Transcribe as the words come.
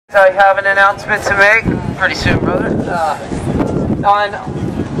I have an announcement to make pretty soon, brother. On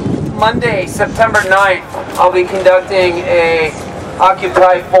Monday, September 9th, I'll be conducting a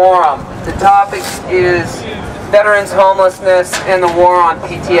Occupy Forum. The topic is veterans homelessness and the war on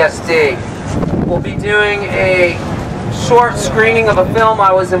PTSD. We'll be doing a short screening of a film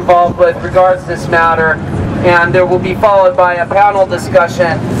I was involved with regards to this matter, and there will be followed by a panel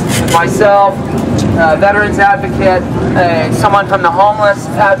discussion with myself, veterans advocate, someone from the homeless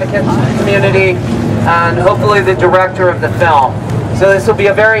advocate community, and hopefully the director of the film. So this will be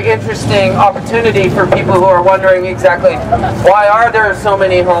a very interesting opportunity for people who are wondering exactly why are there so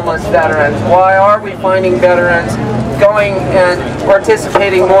many homeless veterans? Why are we finding veterans going and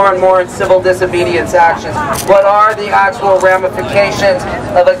participating more and more in civil disobedience actions? What are the actual ramifications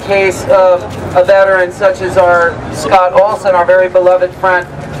of a case of a veteran such as our Scott Olson, our very beloved friend,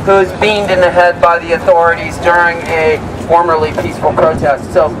 who was beamed in the head by the authorities during a formerly peaceful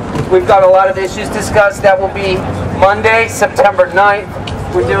protest? So we've got a lot of issues discussed. That will be Monday, September 9th.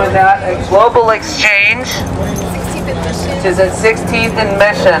 We're doing that at Global Exchange, which is at 16th and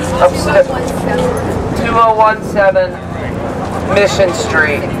Mission, 2017 Mission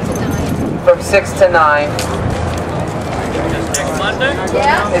Street, from 6 to 9. Next Monday?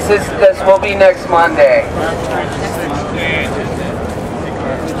 Yeah. This will be next Monday.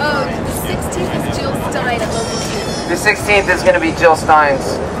 Oh, the 16th is Jill Stein at Local 2. The 16th is going to be Jill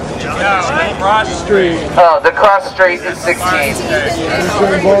Stein's. Yeah, Cross Street. Oh, the cross street is 16th.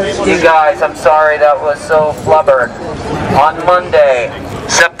 You guys, I'm sorry that was so flubbered. On Monday,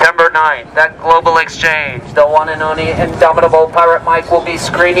 September 9th, at Global Exchange, the one and only indomitable Pirate Mike will be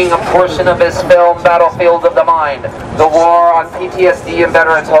screening a portion of his film, Battlefield of the Mind, the war on PTSD and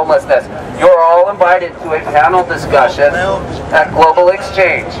veterans homelessness. You're all invited to a panel discussion at Global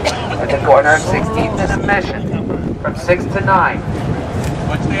Exchange at the corner of 16th and Mission from 6 to 9.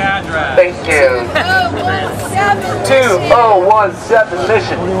 What's the address? Thank you. 2017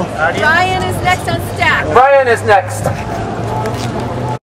 Mission. Ryan is next on staff. Ryan is next.